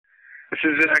This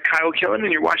is Kyle Killen,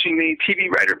 and you're watching the TV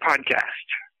Writer Podcast.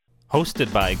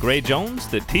 Hosted by Gray Jones,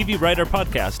 the TV Writer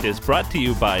Podcast is brought to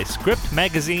you by Script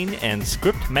Magazine and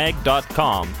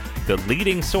ScriptMag.com, the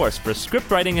leading source for script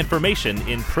writing information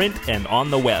in print and on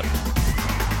the web.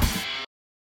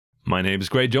 My name is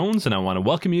Gray Jones, and I want to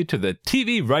welcome you to the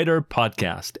TV Writer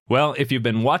Podcast. Well, if you've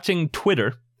been watching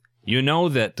Twitter, you know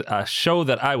that a show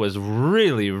that I was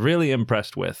really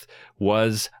impressed with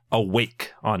was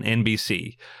Awake on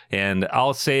NBC. And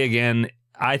I'll say again,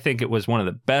 I think it was one of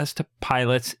the best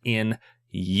pilots in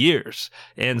years.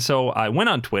 And so I went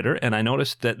on Twitter and I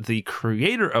noticed that the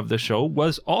creator of the show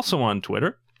was also on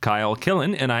Twitter, Kyle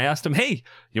Killen, and I asked him, hey,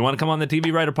 you want to come on the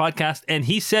TV Writer Podcast? And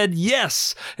he said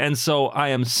yes. And so I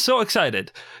am so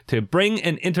excited to bring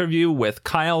an interview with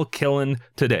Kyle Killen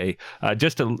today.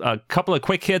 Just a couple of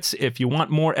quick hits. If you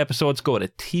want more episodes, go to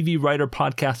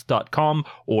tvwriterpodcast.com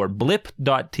or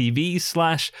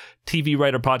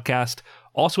blip.tv/tvwriterpodcast.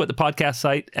 Also at the podcast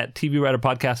site at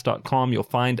tvwriterpodcast.com, you'll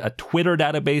find a Twitter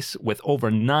database with over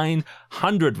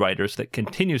 900 writers that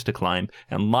continues to climb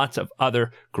and lots of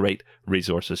other great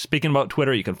resources. Speaking about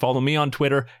Twitter, you can follow me on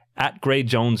Twitter at Gray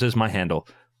Jones is my handle.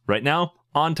 Right now,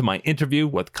 on to my interview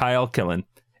with Kyle Killen.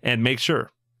 And make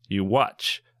sure you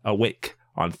watch Awake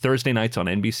on Thursday nights on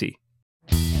NBC.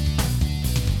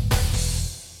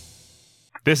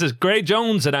 This is Gray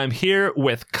Jones, and I'm here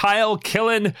with Kyle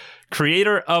Killen,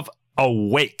 creator of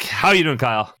Awake. How are you doing,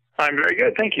 Kyle? I'm very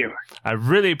good, thank you. I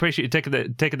really appreciate you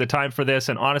taking the time for this,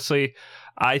 and honestly,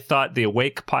 I thought the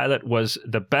Awake pilot was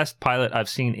the best pilot I've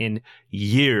seen in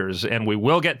years, and we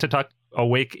will get to talk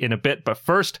Awake in a bit, but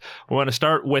first, we want to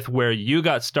start with where you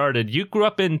got started. You grew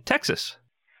up in Texas.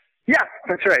 Yeah,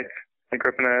 that's right. I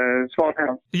grew up in a small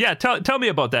town. Yeah, tell me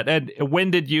about that. And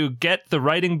when did you get the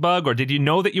writing bug, or did you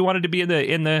know that you wanted to be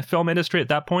in the film industry at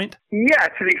that point? Yeah,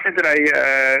 to the extent that I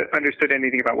understood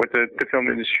anything about what the film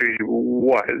industry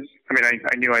was. I mean,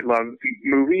 I knew I loved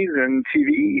movies and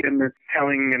TV and the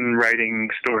telling and writing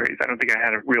stories. I don't think I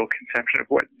had a real conception of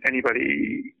what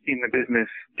anybody in the business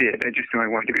did. I just knew I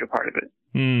wanted to be a part of it.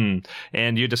 And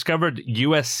you discovered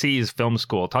USC's film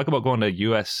school. Talk about going to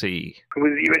USC. It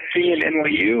was USC and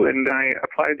NYU, and I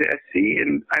applied to SC,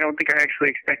 and I don't think I actually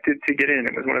expected to get in.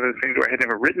 It was one of those things where I had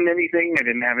never written anything. I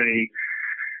didn't have any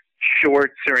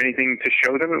shorts or anything to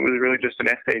show them. It was really just an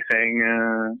essay saying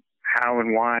how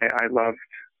and why I loved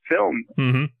film.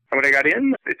 Mm-hmm. And when I got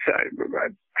in, I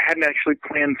hadn't actually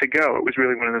planned to go. It was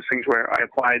really one of those things where I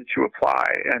applied to apply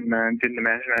and didn't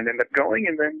imagine I'd end up going,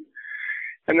 and then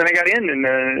I got in, and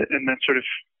that sort of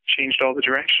changed all the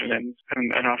direction, and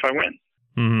off I went.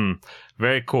 Mm-hmm.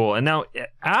 Very cool. And now,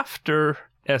 after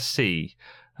SC,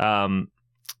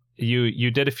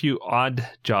 you did a few odd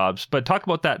jobs, but talk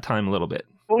about that time a little bit.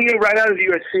 Well, right out of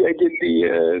USC, I did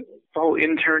the whole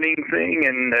interning thing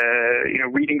and,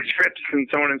 reading scripts and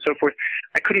so on and so forth.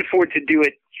 I couldn't afford to do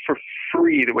it for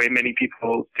free the way many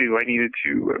people do. I needed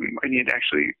to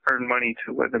actually earn money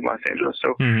to live in Los Angeles.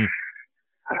 So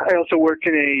I also worked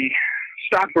in a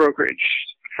stock brokerage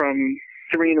from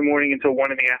 3 a.m. until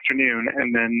 1 p.m.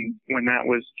 And then when that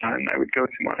was done, I would go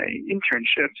to my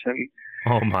internships, and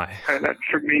that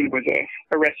for me was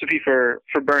a recipe for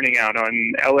burning out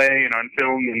on LA and on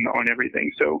film and on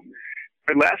everything. So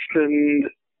I left and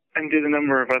did a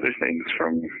number of other things,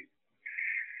 from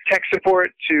tech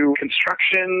support to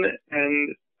construction.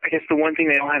 And I guess the one thing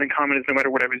they all had in common is no matter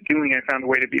what I was doing, I found a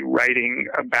way to be writing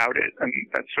about it. And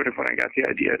that's sort of when I got the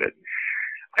idea that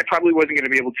I probably wasn't going to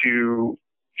be able to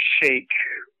shake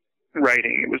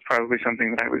writing. It was probably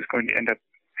something that I was going to end up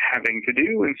having to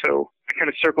do. And so I kind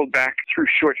of circled back through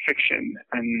short fiction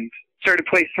and started to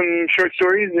play some short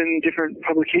stories in different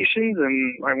publications,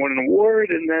 and I won an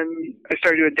award. And then I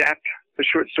started to adapt the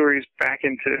short stories back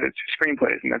into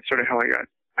screenplays, and that's sort of how I got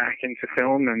back into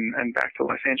film and back to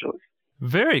Los Angeles.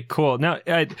 Very cool. Now,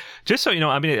 just so you know,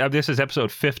 I mean, this is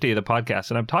episode 50 of the podcast,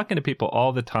 and I'm talking to people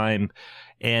all the time,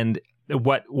 and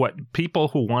what people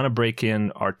who want to break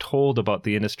in are told about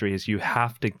the industry is you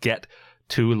have to get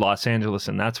to Los Angeles,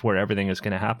 and that's where everything is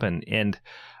going to happen. And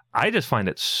I just find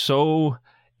it so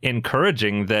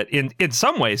encouraging that in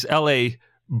some ways, LA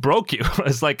broke you.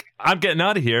 It's like, I'm getting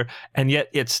out of here, and yet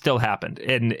it still happened.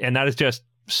 And that is just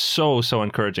so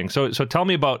encouraging. So tell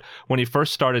me about when you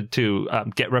first started to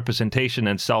get representation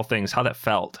and sell things, how that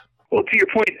felt. Well, to your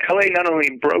point, LA not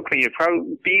only broke me,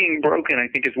 being broken, I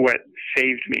think, is what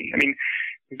saved me. I mean,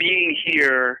 being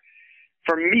here,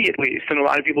 for me at least, and a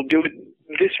lot of people do it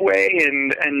this way,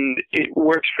 and it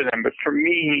works for them. But for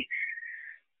me,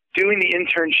 doing the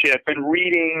internship and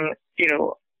reading,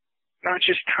 not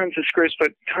just tons of scripts,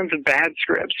 but tons of bad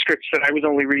scripts that I was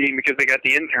only reading because they got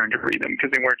the intern to read them,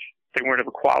 because they weren't they weren't of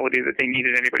a quality that they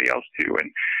needed anybody else to.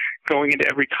 And going into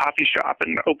every coffee shop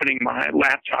and opening my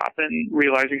laptop and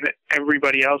realizing that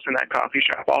everybody else in that coffee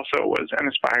shop also was an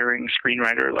aspiring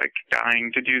screenwriter, like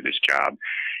dying to do this job,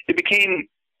 it became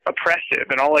oppressive.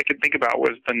 And all I could think about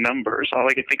was the numbers. All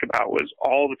I could think about was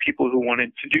all the people who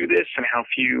wanted to do this and how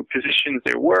few positions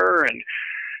there were. And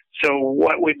so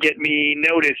what would get me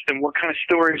noticed and what kind of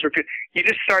stories were, you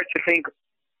just start to think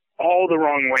all the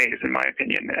wrong ways, in my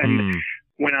opinion. And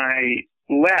when I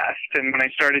left and when I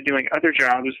started doing other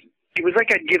jobs, it was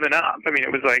like I'd given up. I mean,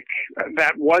 it was like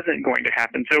that wasn't going to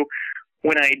happen. So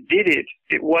when I did it,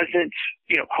 it wasn't,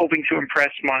 hoping to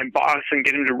impress my boss and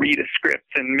get him to read a script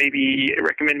and maybe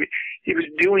recommend me. It was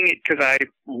doing it because I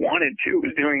wanted to. It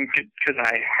was doing it because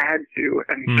I had to.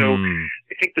 And so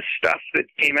I think the stuff that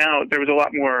came out, there was a lot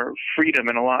more freedom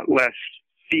and a lot less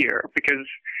fear because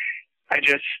it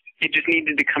just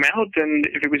needed to come out. And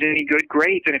if it was any good,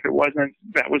 great. And if it wasn't,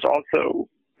 that was also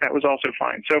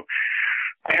fine. So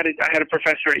I had a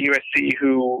professor at USC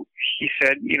who he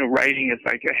said, writing is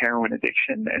like a heroin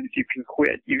addiction, and if you can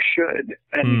quit, you should.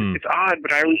 And it's odd,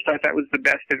 but I always thought that was the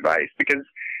best advice, because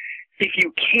if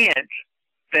you can't,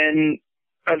 then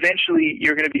eventually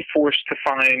you're going to be forced to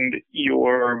find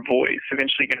your voice.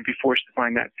 Eventually you're going to be forced to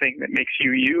find that thing that makes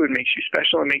you you and makes you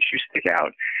special and makes you stick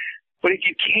out. But if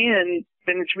you can,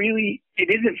 then it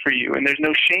isn't for you, and there's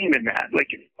no shame in that. Like,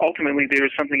 ultimately, there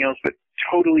is something else that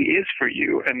totally is for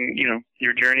you, and,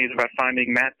 your journey is about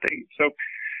finding that thing. So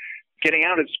getting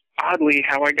out is oddly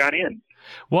how I got in.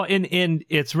 Well, and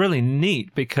it's really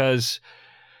neat because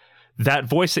that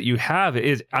voice that you have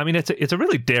is, I mean, it's a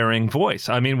really daring voice.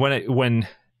 I mean, when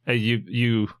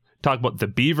you talk about the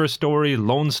Beaver story,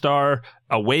 Lone Star,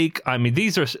 Awake, I mean,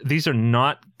 these are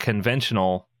not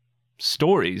conventional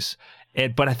stories,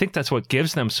 but I think that's what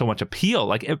gives them so much appeal.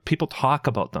 Like, people talk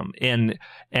about them, and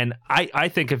I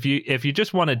think if you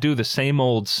just want to do the same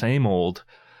old,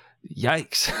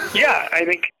 yikes. Yeah, I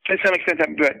think to some extent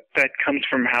that comes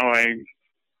from how I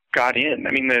got in.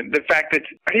 I mean, the fact that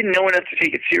I didn't know enough to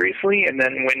take it seriously, and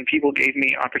then when people gave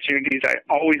me opportunities, I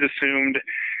always assumed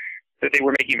that they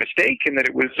were making a mistake and that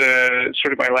it was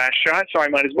sort of my last shot, so I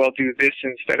might as well do this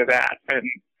instead of that. And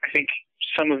I think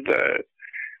some of the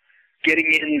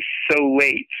getting in so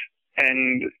late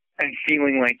and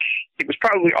feeling like it was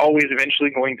probably always eventually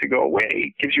going to go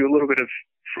away gives you a little bit of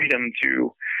freedom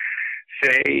to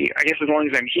say, I guess as long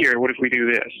as I'm here, what if we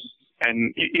do this?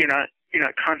 And you're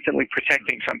not constantly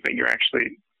protecting something. You're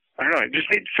actually, I don't know,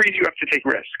 it frees you up to take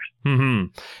risks. Mm-hmm.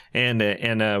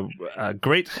 And a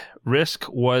great risk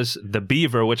was The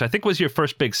Beaver, which I think was your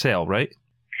first big sale, right?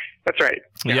 That's right.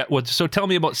 Yeah. Well, so tell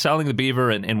me about selling The Beaver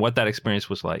and what that experience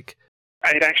was like.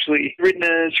 I had actually written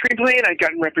a screenplay, and I'd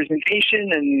gotten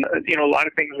representation, and a lot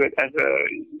of things that as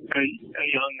a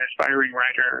young aspiring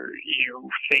writer you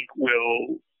think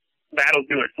that'll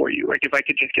do it for you. Like, if I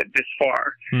could just get this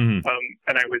far, and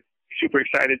I was super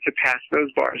excited to pass those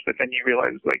bars, but then you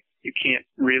realize, like, you can't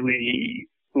really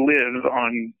live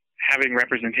on having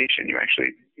representation.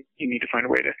 You need to find a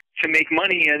way to make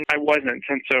money, and I wasn't.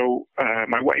 And so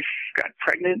my wife got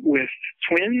pregnant with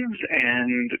twins,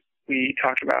 and we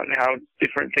talked about how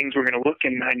different things were going to look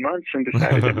in 9 months, and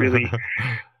decided that really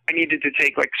I needed to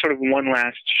take like sort of one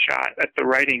last shot at the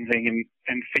writing thing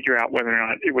and figure out whether or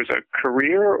not it was a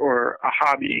career or a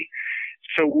hobby.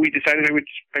 So we decided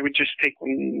I would just take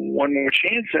one more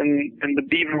chance, and The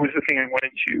Beaver was the thing I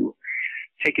wanted to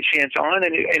take a chance on.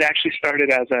 And it actually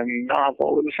started as a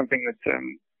novel. It was something that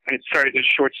it started as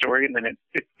a short story, and then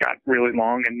it got really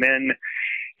long, and then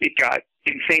it got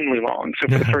insanely long. So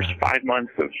for the first 5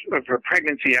 months of her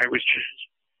pregnancy, I was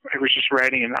just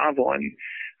writing a novel, and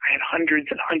I had hundreds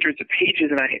and hundreds of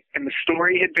pages, and the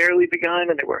story had barely begun,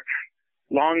 and there were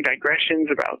long digressions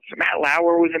about Matt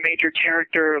Lauer was a major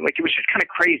character. Like, it was just kind of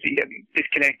crazy and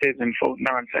disconnected and full of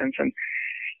nonsense. And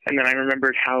then I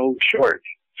remembered how short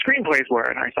screenplays were,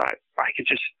 and I thought I should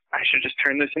just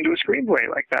turn this into a screenplay.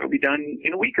 Like, that'll be done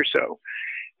in a week or so.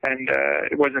 And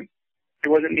it wasn't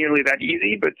nearly that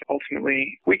easy, but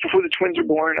ultimately, a week before the twins were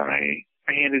born, I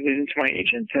handed it into my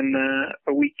agent, and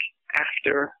a week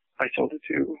after, I sold it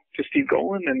to Steve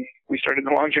Golan, and we started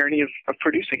the long journey of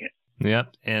producing it. Yeah,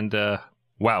 and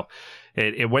wow,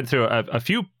 it went through a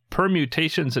few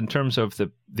permutations in terms of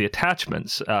the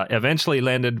attachments. Eventually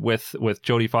landed with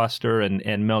Jodie Foster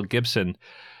and Mel Gibson,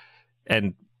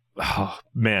 and oh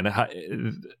man,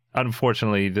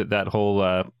 unfortunately that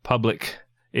whole public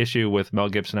issue with Mel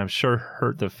Gibson, I'm sure,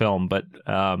 hurt the film, but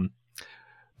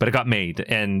it got made,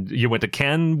 and you went to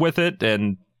Cannes with it,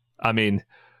 and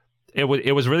it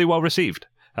was really well received.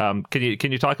 Can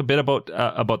you talk a bit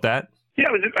about that? Yeah,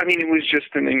 it was just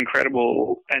an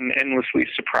incredible and endlessly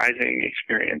surprising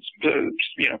experience.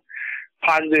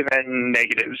 Positive and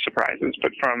negative surprises,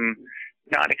 but from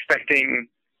not expecting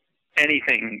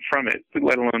anything from it,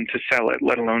 let alone to sell it,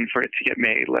 let alone for it to get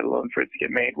made,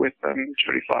 with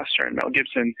Jodie Foster and Mel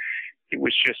Gibson. It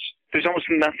was just, there's almost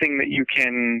nothing that you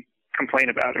can complain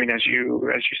about. I mean, as you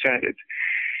said,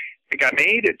 it got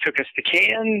made, it took us to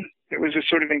Cannes. It was a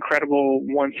sort of incredible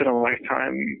once in a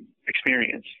lifetime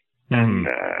experience. And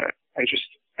I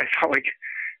felt like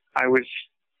I was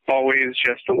always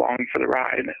just along for the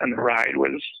ride, and the ride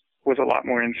was a lot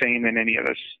more insane than any of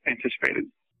us anticipated.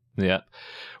 Yeah.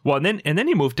 Well, and then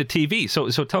you moved to TV. So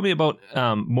tell me about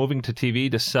moving to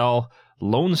TV to sell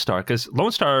Lone Star, because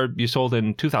Lone Star you sold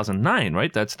in 2009,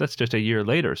 right? That's just a year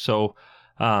later. So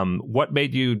what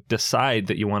made you decide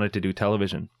that you wanted to do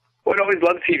television? Well, I'd always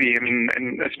loved TV. I mean,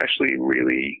 and especially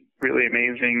really, really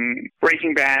amazing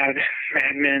Breaking Bad,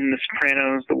 Mad Men, The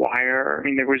Sopranos, The Wire. I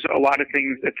mean, there was a lot of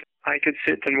things that I could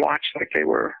sit and watch like they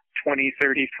were 20,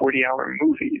 30, 40-hour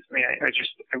movies. I mean, I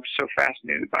was so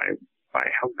fascinated by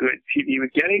how good TV was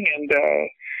getting. And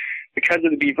because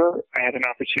of The Beaver, I had an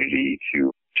opportunity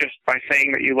to, just by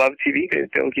saying that you love TV,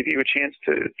 they'll give you a chance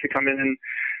to come in and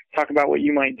talk about what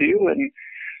you might do. And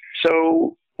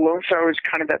so Lone Star was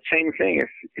kind of that same thing.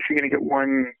 If you're going to get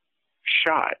one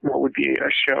shot, what would be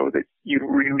a show that you'd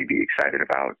really be excited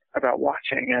about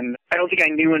watching? And I don't think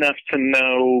I knew enough to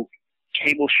know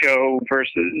cable show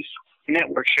versus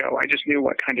network show. I just knew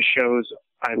what kind of shows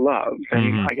I loved.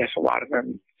 And I guess a lot of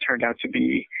them turned out to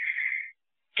be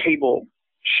cable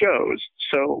shows.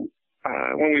 So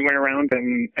when we went around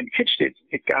and pitched it,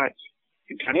 it got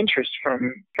interest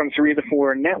from 3 of the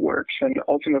 4 networks. And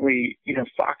ultimately,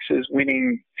 Fox's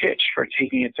winning pitch for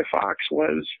taking it to Fox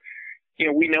was,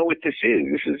 we know what this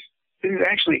is. This is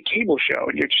actually a cable show,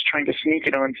 and you're just trying to sneak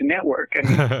it onto network. And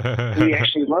we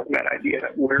actually love that idea.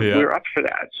 We're up for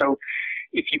that. So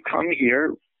if you come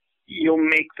here, you'll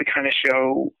make the kind of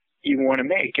show you want to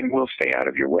make, and we'll stay out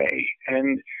of your way.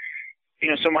 And,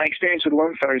 so my experience with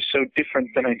Lone Star is so different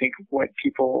than I think what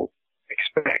people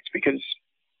expect, because,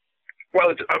 well,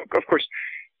 it's, of course,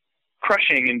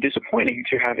 crushing and disappointing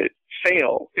to have it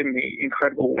fail in the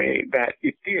incredible way that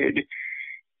it did.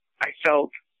 I felt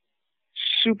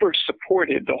super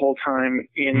supported the whole time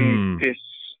in this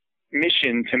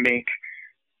mission to make,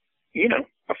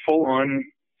 a full-on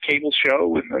cable show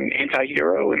with an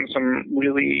anti-hero and some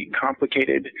really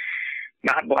complicated,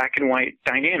 not black and white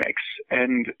dynamics.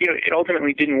 And, it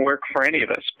ultimately didn't work for any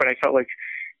of us, but I felt like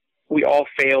we all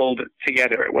failed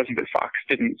together. It wasn't that Fox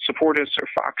didn't support us or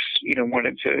Fox,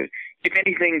 wanted to. If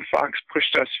anything, Fox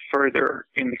pushed us further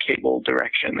in the cable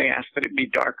direction. They asked that it be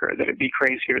darker, that it be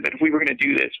crazier, that if we were going to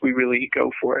do this, we really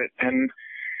go for it. And,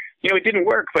 it didn't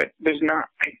work, but there's not,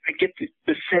 I get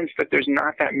the sense that there's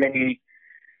not that many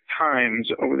times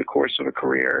over the course of a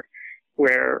career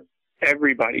where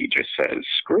everybody just says,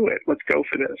 screw it, let's go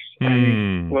for this.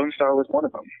 And Lone Star was one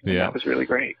of them. Yeah. That was really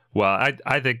great. Well,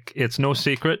 I think it's no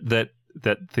secret that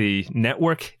the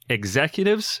network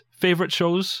executives' favorite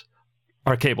shows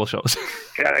are cable shows.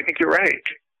 Yeah, I think you're right.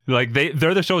 Like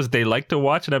they're the shows they like to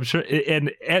watch, and I'm sure,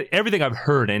 and everything I've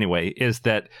heard anyway is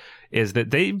that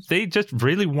they just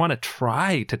really want to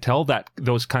try to tell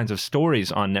those kinds of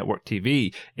stories on network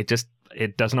TV.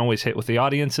 It doesn't always hit with the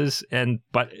audiences,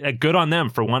 but good on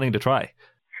them for wanting to try.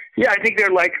 Yeah, I think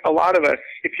they're like a lot of us.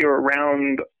 If you're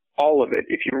around all of it,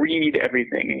 if you read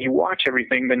everything and you watch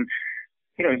everything, then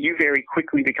you very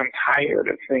quickly become tired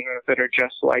of things that are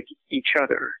just like each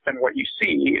other. And what you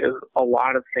see is a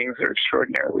lot of things that are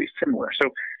extraordinarily similar. So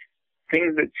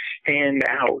things that stand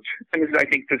out, and I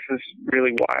think this is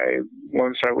really why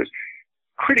Lone Star was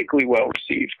critically well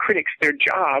received. Critics, their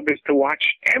job is to watch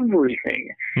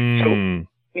everything.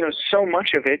 So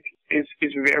much of it is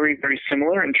very, very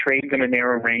similar and trades in a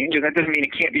narrow range. And that doesn't mean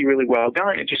it can't be really well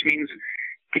done. It just means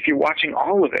if you're watching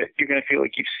all of it, you're going to feel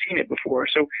like you've seen it before.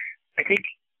 So I think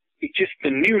just the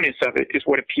newness of it is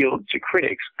what appealed to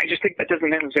critics. I just think that doesn't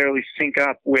necessarily sync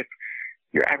up with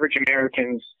your average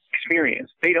American's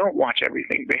experience. They don't watch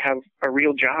everything. They have a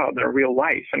real job and a real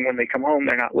life. And when they come home,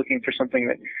 they're not looking for something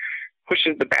that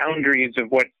pushes the boundaries of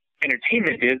what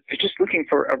entertainment is. They're just looking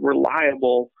for a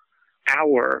reliable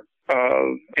hour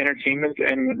of entertainment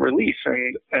and release.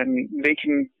 And they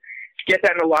can get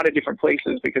that in a lot of different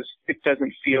places because it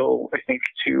doesn't feel, I think,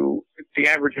 to the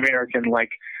average American like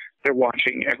they're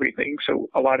watching everything. So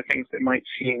a lot of things that might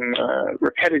seem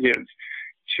repetitive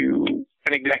to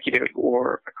an executive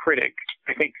or a critic,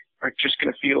 I think, are just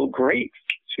going to feel great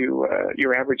to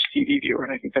your average TV viewer.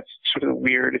 And I think that's sort of the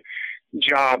weird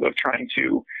job of trying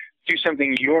to do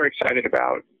something you're excited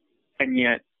about and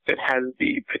yet that has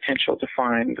the potential to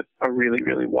find a really,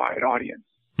 really wide audience.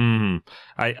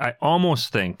 I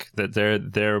almost think that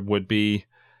there would be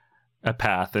a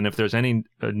path, and if there's any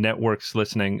networks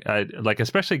listening, like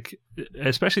especially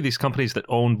these companies that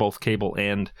own both cable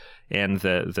and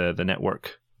the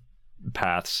network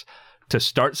paths, to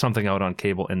start something out on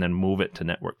cable and then move it to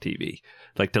network TV,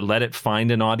 like to let it find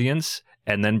an audience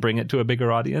and then bring it to a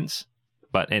bigger audience.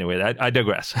 But anyway, I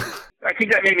digress. I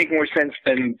think that may make more sense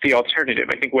than the alternative.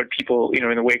 I think what people,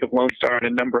 in the wake of Lone Star and a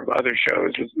number of other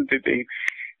shows, is that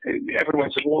everyone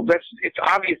says, well, it's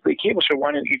obviously a cable show.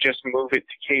 Why don't you just move it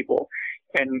to cable?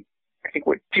 And I think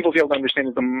what people fail to understand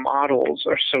is the models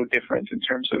are so different in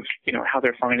terms of, how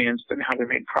they're financed and how they're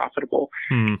made profitable,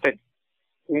 that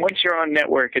once you're on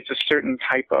network, it's a certain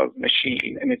type of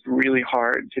machine, and it's really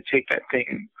hard to take that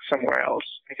thing somewhere else.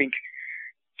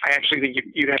 I actually think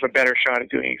you'd have a better shot at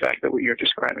doing exactly what you're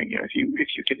describing. If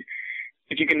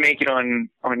you can make it on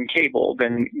cable,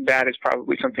 then that is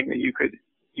probably something that you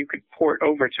could port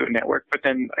over to a network. But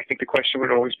then I think the question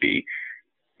would always be,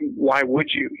 why would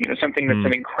you? Something that's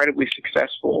an incredibly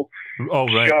successful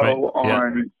show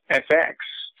on FX.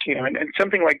 And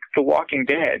something like The Walking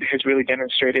Dead has really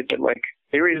demonstrated that, like,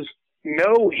 there is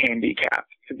no handicap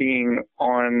to being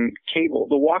on cable.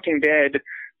 The Walking Dead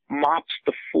mops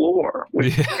the floor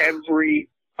with every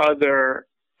other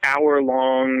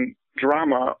hour-long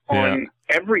drama on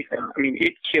everything. I mean,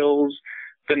 it kills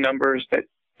the numbers that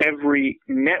every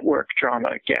network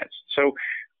drama gets. So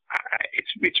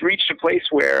it's reached a place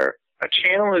where a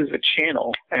channel is a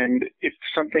channel, and if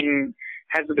something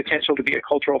has the potential to be a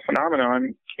cultural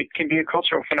phenomenon, it can be a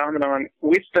cultural phenomenon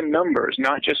with the numbers,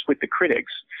 not just with the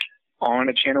critics, on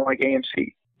a channel like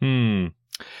AMC.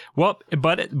 Well,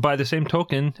 but by the same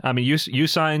token, I mean, you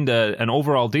signed an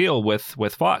overall deal with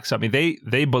Fox. I mean,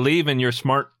 they believe in your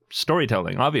smart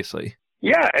storytelling, obviously.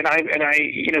 Yeah, and I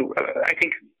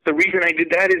think the reason I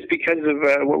did that is because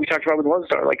of what we talked about with Lone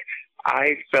Star. Like,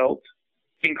 I felt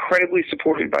incredibly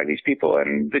supported by these people,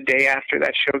 and the day after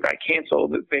that show got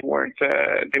canceled, they weren't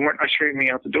ushering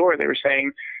me out the door. They were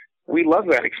saying, "We love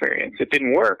that experience. It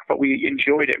didn't work, but we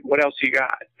enjoyed it. What else you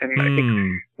got?" And I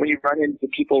think when you run into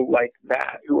people like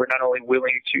that, who are not only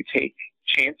willing to take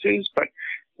chances, but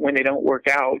when they don't work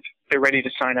out, they're ready to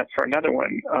sign up for another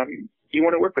one. You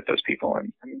want to work with those people,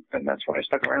 and that's why I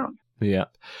stuck around. Yeah.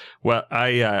 Well,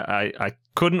 I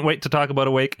couldn't wait to talk about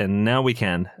Awake, and now we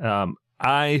can.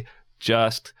 I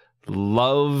just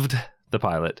loved the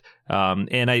pilot.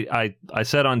 And I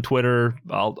said on Twitter,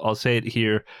 I'll say it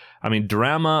here. I mean,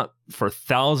 drama for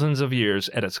thousands of years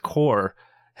at its core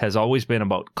has always been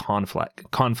about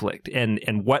conflict.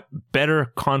 And what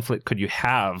better conflict could you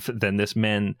have than this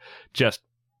man just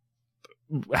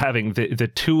having the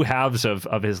two halves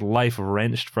of his life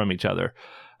wrenched from each other?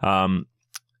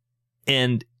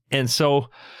 And so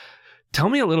tell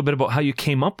me a little bit about how you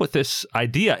came up with this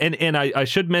idea. And I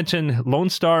should mention Lone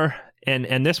Star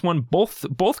and this one,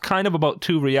 both kind of about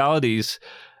two realities,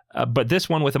 but this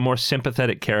one with a more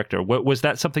sympathetic character. Was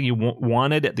that something you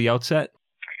wanted at the outset?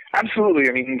 Absolutely.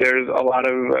 I mean, there's a lot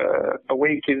of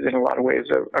Awake is in a lot of ways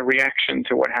a reaction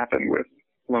to what happened with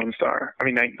Lone Star. I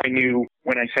mean, I knew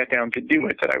when I sat down to do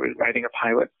it that I was writing a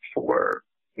pilot for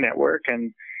network,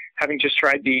 and having just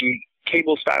tried the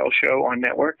cable style show on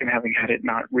network and having had it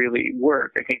not really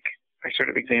work, I think I sort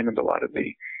of examined a lot of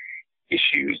the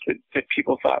issues that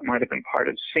people thought might have been part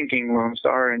of sinking Lone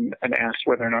Star, and asked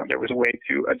whether or not there was a way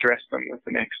to address them with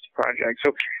the next project.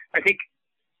 So I think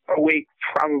Awake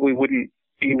probably wouldn't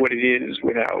be what it is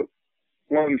without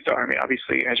Lone Star. I mean,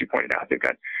 obviously, as you pointed out, they've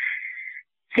got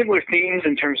similar themes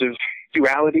in terms of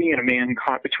duality and a man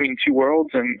caught between two worlds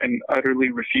and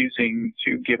utterly refusing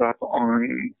to give up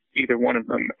on either one of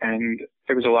them. And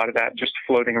there was a lot of that just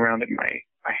floating around in my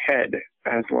head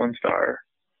as Lone Star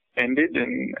ended,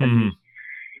 and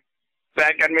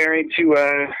that got married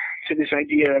to this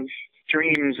idea of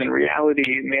dreams and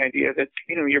reality, and the idea that,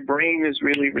 you know, your brain is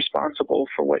really responsible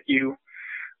for what you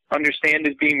understand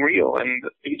as being real, and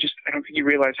I don't think you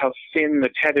realize how thin the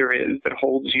tether is that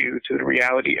holds you to the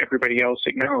reality everybody else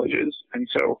acknowledges. And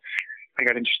so I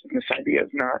got interested in this idea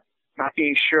of not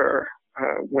being sure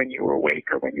when you were awake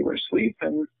or when you were asleep,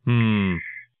 and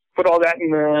put all that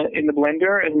in the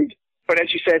blender. But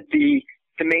as you said, the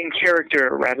main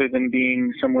character, rather than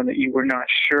being someone that you were not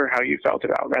sure how you felt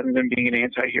about, rather than being an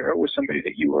anti-hero, was somebody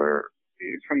that you were,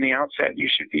 from the outset, you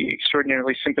should be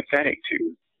extraordinarily sympathetic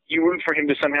to. You root for him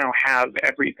to somehow have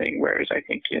everything, whereas I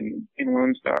think in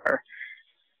Lone Star,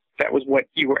 that was what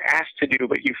you were asked to do,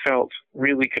 but you felt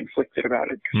really conflicted about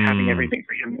it, because having everything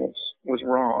for him was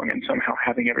wrong, and somehow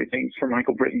having everything for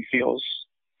Michael Britton feels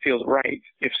feels right,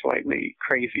 if slightly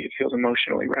crazy. It feels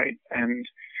emotionally right. And,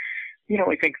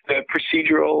 I think the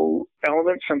procedural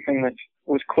element, something that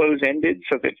was close-ended,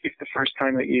 so that if the first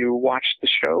time that you watched the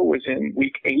show was in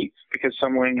week 8 because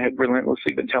someone had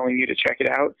relentlessly been telling you to check it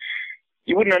out,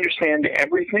 you wouldn't understand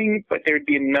everything, but there'd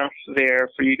be enough there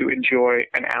for you to enjoy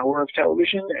an hour of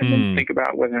television and then think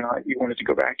about whether or not you wanted to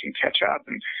go back and catch up.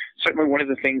 And certainly one of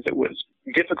the things that was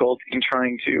difficult in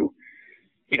trying to,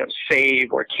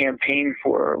 save or campaign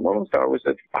for Lone Star was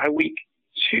that by week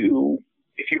 2,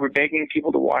 if you were begging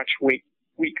people to watch week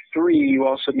 3, you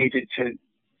also needed to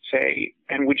say,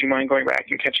 and would you mind going back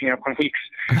and catching up on weeks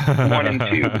 1 and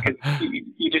 2? Because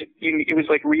it was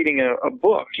like reading a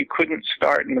book. You couldn't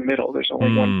start in the middle. There's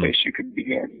only one place you could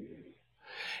begin.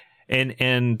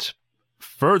 And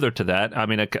further to that, I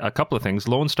mean, a couple of things.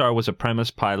 Lone Star was a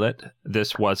premise pilot.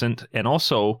 This wasn't. And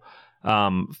also,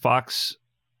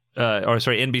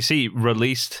 NBC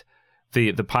released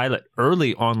the pilot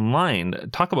early online.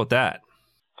 Talk about that.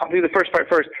 I'll do the first part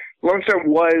first. Lone Star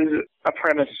was a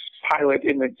premise pilot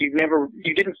in that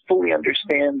you didn't fully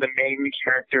understand the main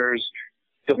character's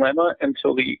dilemma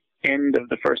until the end of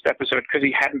the first episode because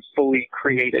he hadn't fully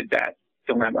created that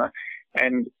dilemma.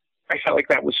 And I felt like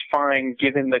that was fine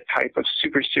given the type of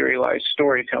super serialized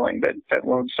storytelling that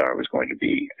Lone Star was going to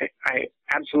be. I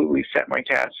absolutely set my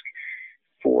task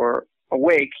for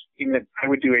Awake in that I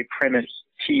would do a premise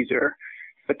teaser,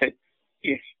 but that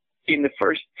if in the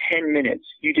first 10 minutes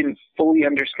you didn't fully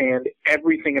understand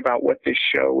everything about what this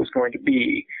show was going to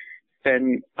be,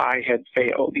 then I had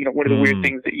failed. One of the weird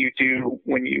things that you do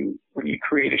when you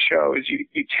create a show is you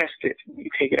test it, you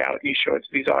take it out, and you show it to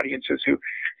these audiences who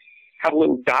have a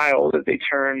little dial that they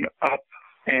turn up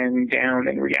and down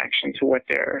in reaction to what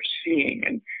they're seeing.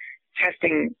 And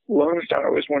testing Lone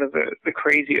Star was one of the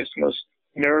craziest, most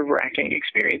nerve-wracking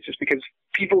experiences because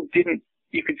people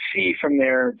you could see from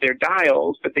their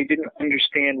dials, but they didn't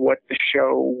understand what the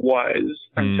show was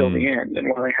until the end. And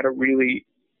while they had a really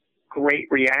great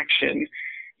reaction,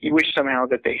 you wish somehow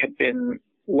that they had been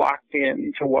locked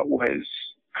in to what was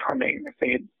coming. If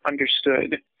they had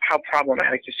understood how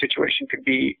problematic the situation could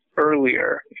be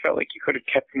earlier, it felt like you could have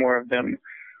kept more of them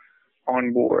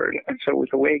on board. And so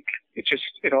with Awake,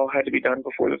 it all had to be done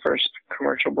before the first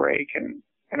commercial break. And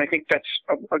I think that's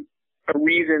a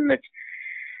reason that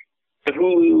the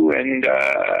Hulu and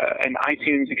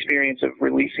iTunes experience of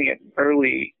releasing it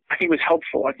early, I think was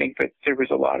helpful. I think that there was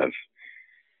a lot of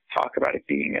talk about it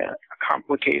being a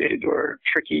complicated or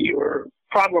tricky or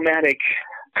problematic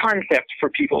concept for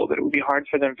people, that it would be hard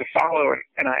for them to follow.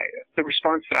 And the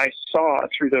response that I saw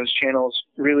through those channels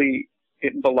really,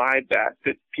 it belied that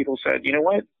people said, you know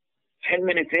what, 10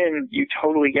 minutes in, you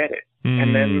totally get it.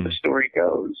 And then the story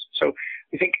goes. So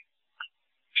I think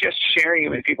just sharing it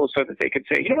with people so that they could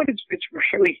say, you know what, it's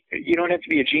really, you don't have to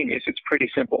be a genius. It's pretty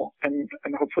simple. And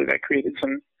hopefully that created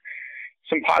some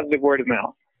positive word of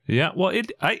mouth. Yeah, well,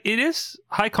 it is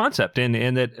high concept,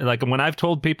 and that, like, when I've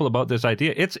told people about this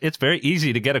idea, it's very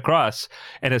easy to get across.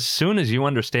 And as soon as you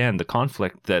understand the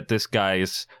conflict that this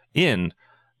guy's in,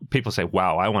 people say,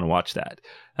 "Wow, I want to watch that."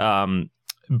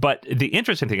 But the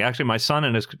interesting thing, actually, my son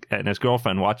and his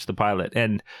girlfriend watched the pilot,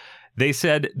 and they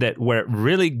said that where it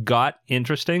really got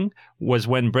interesting was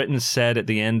when Britton said at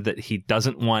the end that he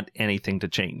doesn't want anything to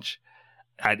change.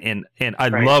 And I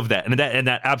Right. love that. And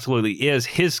that absolutely is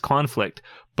his conflict.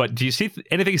 But do you see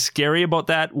anything scary about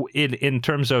that in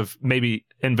terms of maybe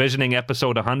envisioning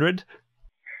episode 100?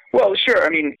 Well, sure. I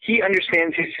mean, he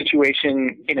understands his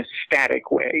situation in a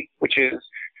static way, which is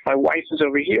my wife is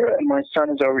over here and my son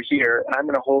is over here, and I'm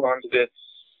going to hold on to this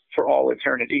for all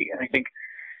eternity. And I think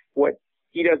what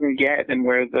he doesn't get, and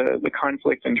where the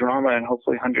conflict and drama and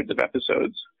hopefully hundreds of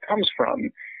episodes comes from,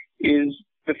 is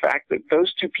the fact that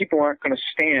those two people aren't going to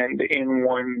stand in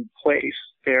one place.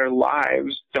 Their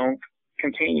lives don't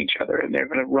contain each other, and they're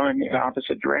going to run in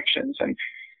opposite directions. And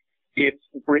if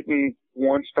Britton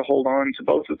wants to hold on to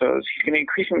both of those, he's going to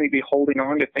increasingly be holding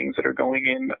on to things that are going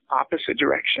in opposite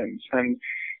directions. And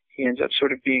he ends up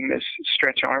sort of being this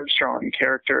Stretch Armstrong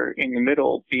character in the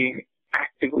middle, being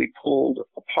actively pulled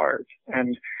apart.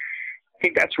 And I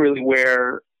think that's really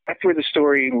where the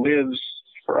story lives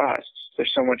for us.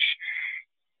 There's so much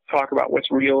talk about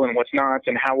what's real and what's not,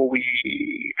 and how will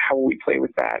we play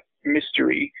with that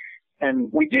mystery. And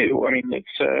we do. I mean,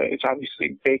 it's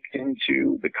obviously baked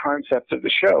into the concept of the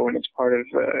show, and it's part of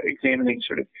examining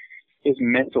sort of his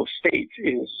mental state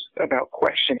is about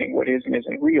questioning what is and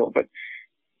isn't real. But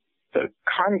the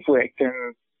conflict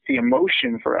and the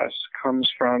emotion for us comes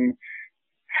from,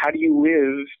 how do you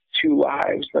live two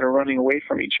lives that are running away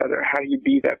from each other? How do you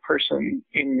be that person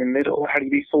in the middle? How do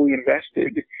you be fully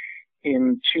invested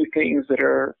in two things that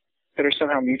are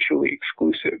somehow mutually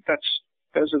exclusive.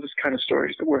 Those are the kind of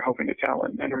stories that we're hoping to tell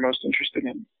and are most interested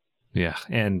in. Yeah,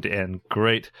 and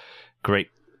great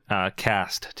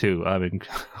cast too. I mean,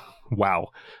 wow,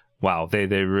 they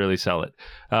really sell it.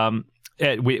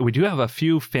 Ed, we do have a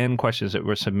few fan questions that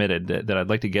were submitted that I'd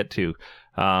like to get to.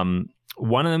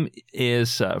 One of them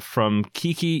is from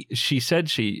Kiki. She said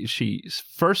she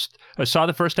first saw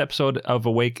the first episode of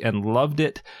Awake and loved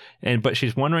it, but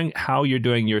she's wondering how you're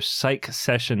doing your psych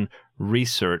session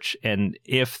research, and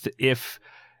if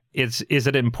is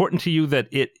it important to you that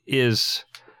it is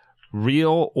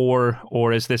real,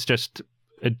 or is this just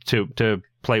to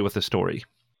play with the story?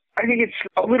 I think it's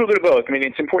a little bit of both. I mean,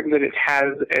 it's important that it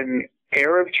has an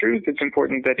air of truth. It's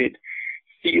important that it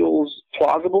feels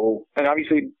plausible, and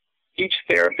obviously each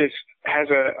therapist has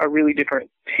a really different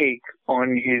take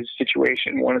on his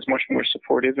situation. One is much more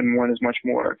supportive and one is much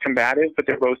more combative, but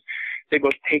they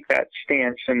both take that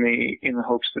stance in the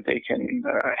hopes that they can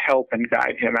help and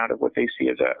guide him out of what they see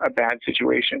as a bad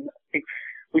situation. I think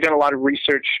we've done a lot of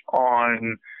research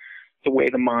on the way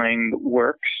the mind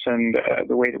works and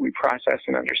the way that we process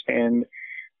and understand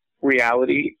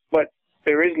reality, but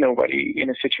there is nobody in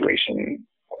a situation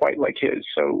quite like his.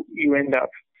 So you end up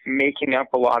making up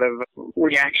a lot of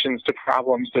reactions to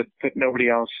problems that nobody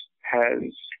else has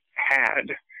had.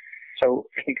 So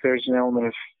I think there's an element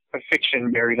of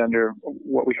fiction buried under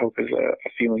what we hope is a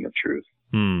feeling of truth.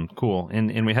 Cool.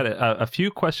 And we had a few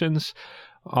questions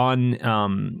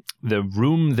on the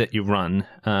room that you run,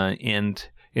 and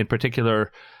in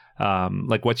particular,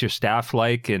 like what's your staff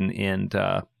like, and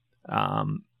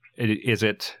is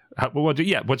it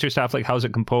what's your staff like? How's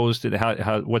it composed? And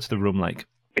how what's the room like?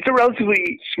 It's a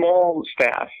relatively small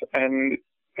staff, and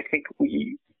I think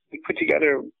we put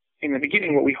together in the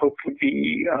beginning what we hoped would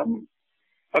be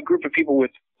a group of people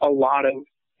with a lot of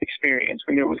experience.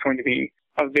 We knew it was going to be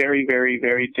a very, very,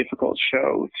 very difficult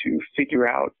show to figure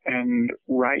out and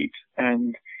write,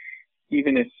 and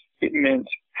even if it meant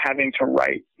having to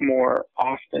write more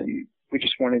often, we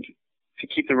just wanted to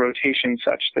keep the rotation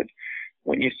such that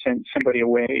when you sent somebody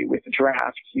away with a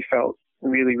draft, you felt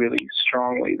really, really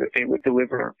strongly that they would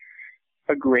deliver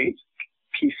a great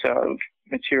piece of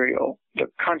material. The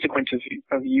consequences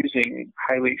of using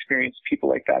highly experienced people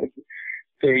like that is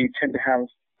they tend to have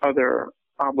other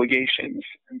obligations.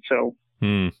 And so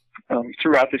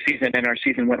throughout the season, and our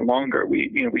season went longer,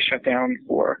 we shut down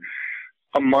for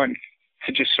a month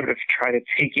to just sort of try to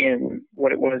take in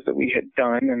what it was that we had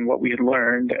done and what we had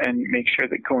learned, and make sure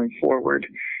that going forward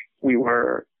we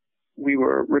were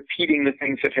repeating the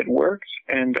things that had worked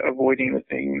and avoiding the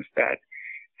things that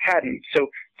hadn't. So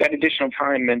that additional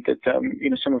time meant that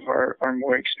some of our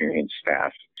more experienced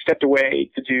staff stepped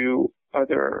away to do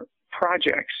other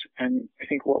projects. And I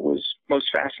think what was most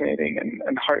fascinating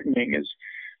and heartening is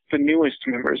the newest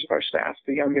members of our staff,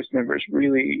 the youngest members,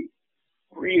 really,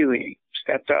 really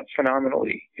stepped up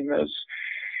phenomenally in those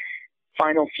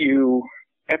final few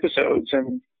episodes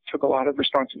and took a lot of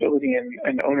responsibility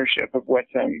and ownership of what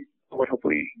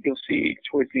hopefully you'll see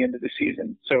towards the end of the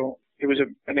season. So it was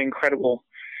an incredible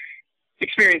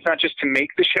experience, not just to make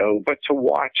the show, but to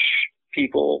watch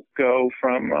people go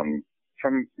from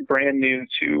brand new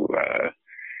to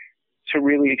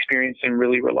really experienced and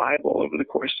really reliable over the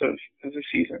course of the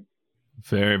season.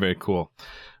 Very, very cool.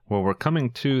 Well, we're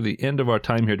coming to the end of our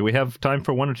time here. Do we have time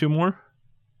for one or two more?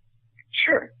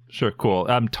 Sure, cool.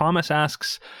 Thomas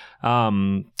asks,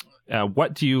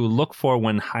 what do you look for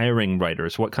when hiring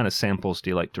writers? What kind of samples do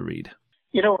you like to read?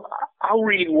 I'll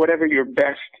read whatever your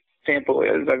best sample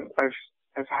is.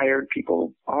 I've hired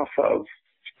people off of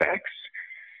specs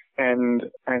and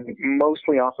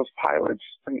mostly off of pilots.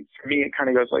 And for me, it kind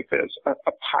of goes like this.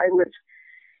 A pilot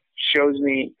shows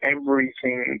me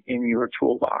everything in your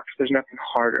toolbox. There's nothing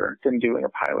harder than doing a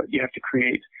pilot. You have to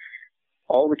create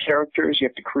all the characters. You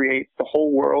have to create the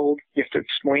whole world. You have to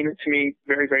explain it to me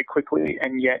very, very quickly,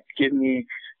 and yet give me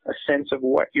a sense of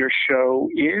what your show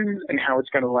is and how it's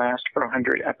going to last for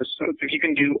 100 episodes. If you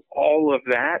can do all of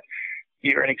that,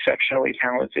 you're an exceptionally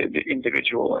talented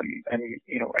individual, and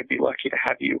I'd be lucky to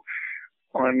have you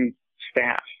on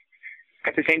staff.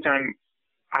 At the same time,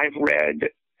 I've read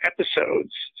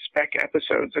spec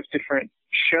episodes of different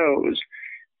shows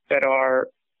that are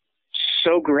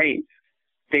so great,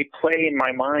 they play in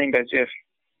my mind as if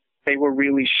they were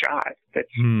really shot. That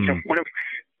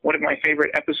one of my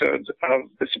favorite episodes of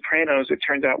The Sopranos, it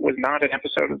turns out, was not an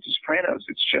episode of The Sopranos.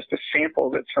 It's just a sample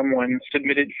that someone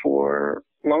submitted for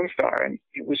Lone Star, and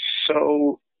it was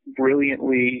so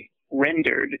brilliantly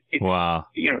rendered. Wow!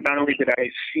 Not only did I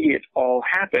see it all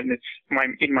happen,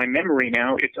 it's in my memory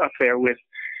now. It's up there with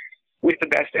the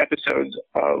best episodes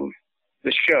of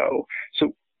the show.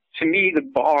 So to me, the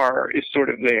bar is sort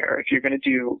of there. If you're going to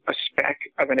do a spec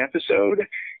of an episode,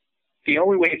 the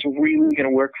only way it's really going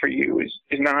to work for you is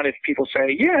not if people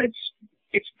say, yeah,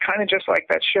 it's kind of just like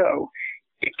that show.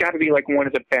 It's got to be like one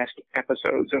of the best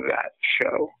episodes of that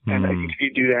show. And I think if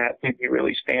you do that, then you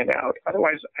really stand out.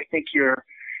 Otherwise, I think you're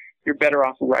better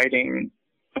off writing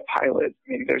a pilot.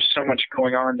 I mean, there's so much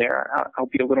going on there. I'll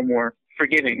be a little more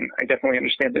forgiving. I definitely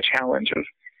understand the challenge of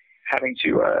having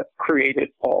to create it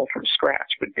all from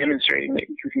scratch, but demonstrating that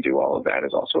you can do all of that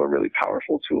is also a really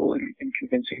powerful tool in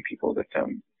convincing people that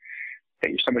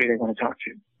you're somebody they want to talk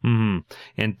to. Mm-hmm.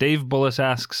 And Dave Bullis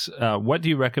asks, what do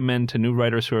you recommend to new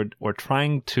writers who are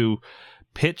trying to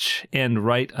pitch and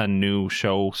write a new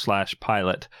show /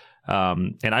 pilot?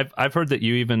 And I've heard that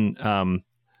you even, and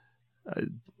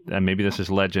maybe this is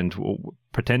legend,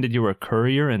 pretended you were a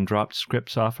courier and dropped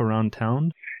scripts off around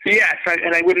town? Yes,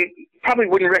 and I probably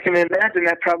wouldn't recommend that, and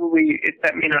that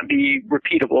may not be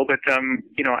repeatable, but I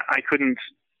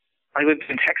lived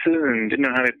in Texas and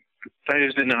I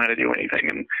just didn't know how to do anything.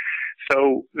 And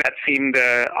so that seemed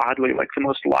oddly like the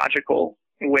most logical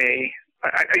way.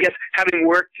 I guess having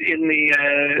worked in the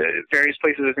various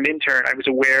places as an intern, I was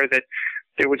aware that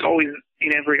there was always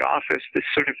in every office this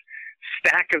sort of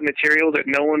stack of material that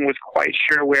no one was quite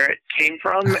sure where it came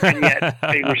from, and yet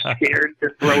they were scared to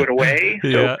throw it away.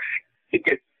 Yeah. So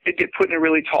it'd get put in a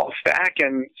really tall stack,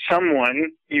 and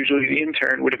someone, usually the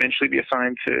intern, would eventually be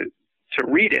assigned to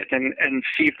read it and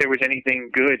see if there was anything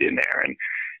good in there. And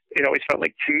it always felt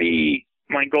like, to me,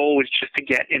 my goal was just to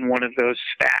get in one of those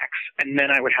stacks, and then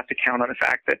I would have to count on the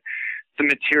fact that the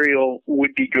material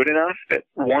would be good enough that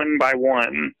one by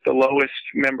one, the lowest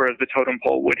member of the totem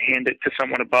pole would hand it to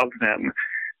someone above them,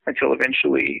 until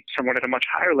eventually someone at a much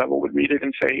higher level would read it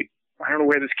and say, I don't know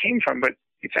where this came from, but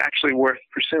it's actually worth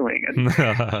pursuing. And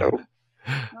so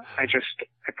I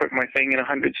put my thing in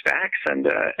 100 stacks, and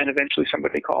eventually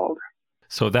somebody called.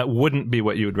 So that wouldn't be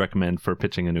what you would recommend for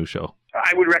pitching a new show?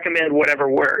 I would recommend whatever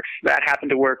works. That happened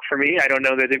to work for me. I don't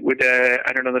know that it would.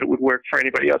 I don't know that it would work for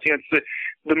anybody else. It's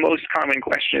the most common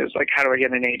question is like, how do I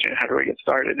get an agent? How do I get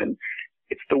started? And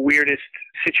it's the weirdest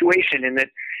situation in that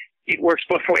it works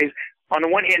both ways. On the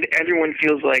one hand, everyone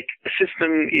feels like the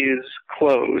system is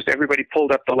closed. Everybody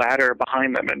pulled up the ladder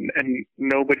behind them, and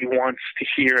nobody wants to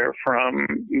hear from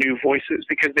new voices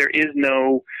because there is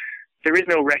no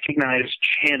recognized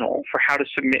channel for how to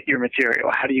submit your material.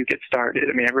 How do you get started?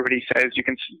 I mean, everybody says you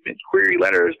can submit query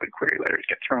letters, but query letters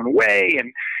get thrown away,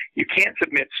 and you can't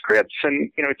submit scripts.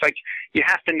 And, it's like you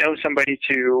have to know somebody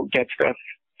to get stuff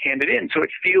handed in. So it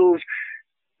feels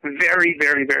very,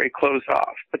 very, very closed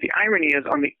off. But the irony is,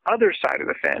 on the other side of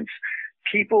the fence,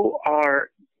 people are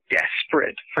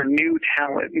desperate for new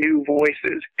talent, new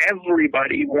voices.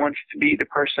 Everybody wants to be the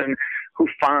person who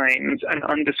finds an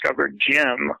undiscovered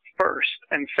gem first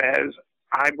and says,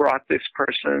 I brought this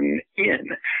person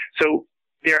in. So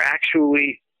they're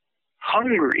actually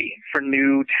hungry for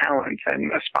new talent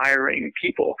and aspiring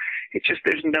people. It's just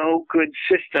there's no good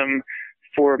system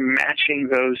for matching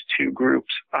those two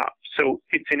groups up. So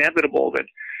it's inevitable that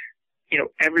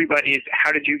everybody's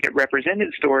how did you get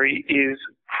represented story is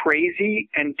crazy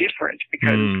and different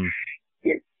because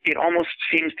it almost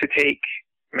seems to take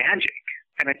magic.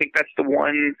 And I think that's the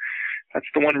one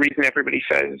reason everybody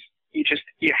says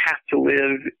you have to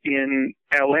live in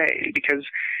LA because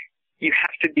you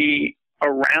have to be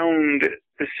around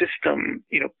the system,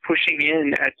 pushing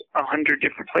in at 100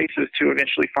 different places to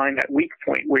eventually find that weak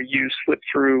point where you slip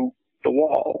through the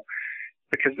wall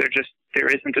because there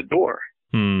isn't a door.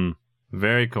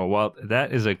 Very cool. Well,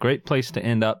 that is a great place to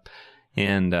end up.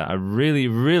 And I really,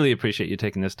 really appreciate you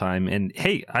taking this time. And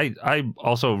hey, I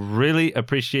also really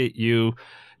appreciate you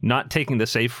not taking the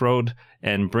safe road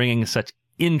and bringing such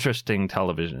interesting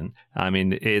television. I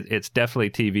mean, it's definitely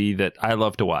TV that I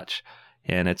love to watch.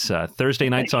 And it's Thursday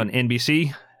nights on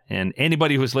NBC. And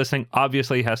anybody who's listening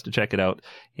obviously has to check it out.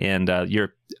 And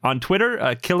you're on Twitter,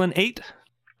 Killin8.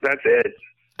 That's it.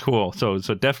 Cool. So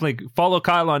definitely follow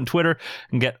Kyle on Twitter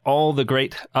and get all the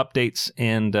great updates.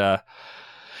 And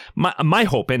my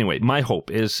hope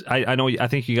is I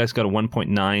think you guys got a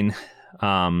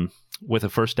 1.9 with the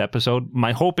first episode.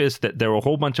 My hope is that there were a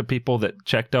whole bunch of people that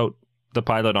checked out the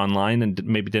pilot online and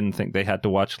maybe didn't think they had to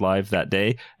watch live that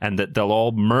day, and that they'll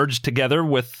all merge together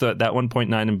with that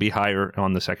 1.9 and be higher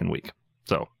on the second week.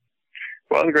 So.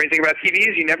 Well, the great thing about TV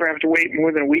is you never have to wait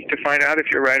more than a week to find out if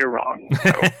you're right or wrong.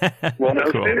 So we'll know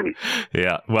soon.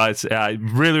 Yeah. Well, I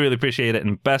really, really appreciate it,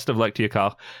 and best of luck to you,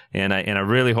 Kyle. And I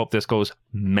really hope this goes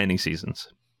many seasons.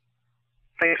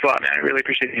 Thanks a lot, man. I really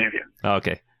appreciate the interview.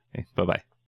 Okay. Bye-bye.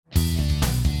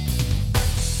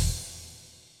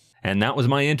 And that was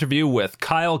my interview with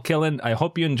Kyle Killen. I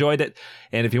hope you enjoyed it.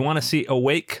 And if you want to see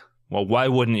Awake, well, why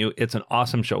wouldn't you? It's an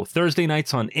awesome show. Thursday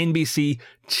nights on NBC.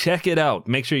 Check it out.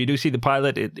 Make sure you do see the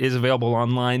pilot. It is available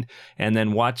online. And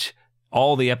then watch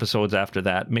all the episodes after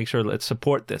that. Make sure let's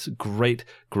support this great,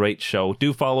 great show.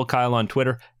 Do follow Kyle on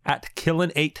Twitter at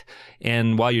Killen8.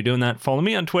 And while you're doing that, follow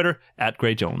me on Twitter at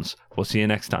Gray Jones. We'll see you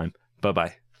next time.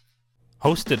 Bye-bye.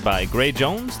 Hosted by Gray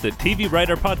Jones, the TV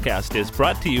Writer Podcast is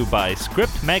brought to you by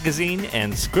Script Magazine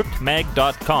and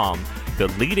ScriptMag.com, the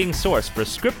leading source for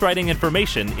script writing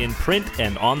information in print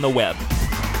and on the web.